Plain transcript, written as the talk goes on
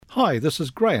Hi, this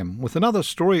is Graham with another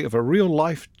story of a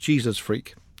real-life Jesus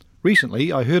freak. Recently,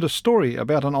 I heard a story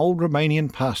about an old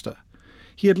Romanian pastor.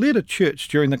 He had led a church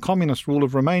during the communist rule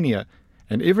of Romania,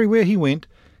 and everywhere he went,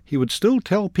 he would still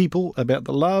tell people about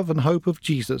the love and hope of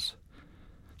Jesus.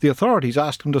 The authorities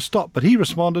asked him to stop, but he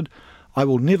responded, "I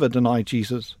will never deny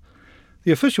Jesus."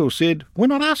 The officials said, "We're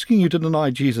not asking you to deny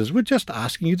Jesus, we're just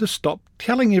asking you to stop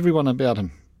telling everyone about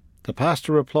him." The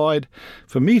pastor replied,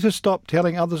 "For me to stop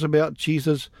telling others about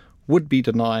Jesus would be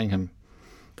denying him."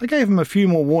 They gave him a few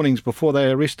more warnings before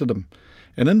they arrested him,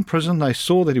 and in prison they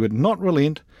saw that he would not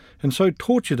relent, and so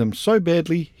tortured him so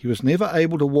badly he was never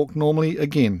able to walk normally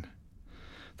again.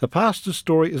 The pastor's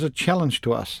story is a challenge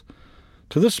to us.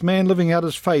 To this man, living out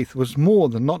his faith was more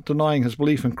than not denying his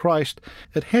belief in Christ.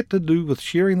 It had to do with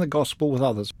sharing the gospel with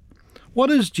others.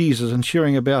 What is Jesus and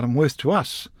sharing about him worth to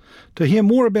us? To hear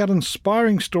more about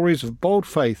inspiring stories of bold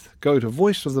faith, go to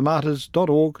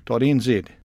voiceofthemartyrs.org.nz.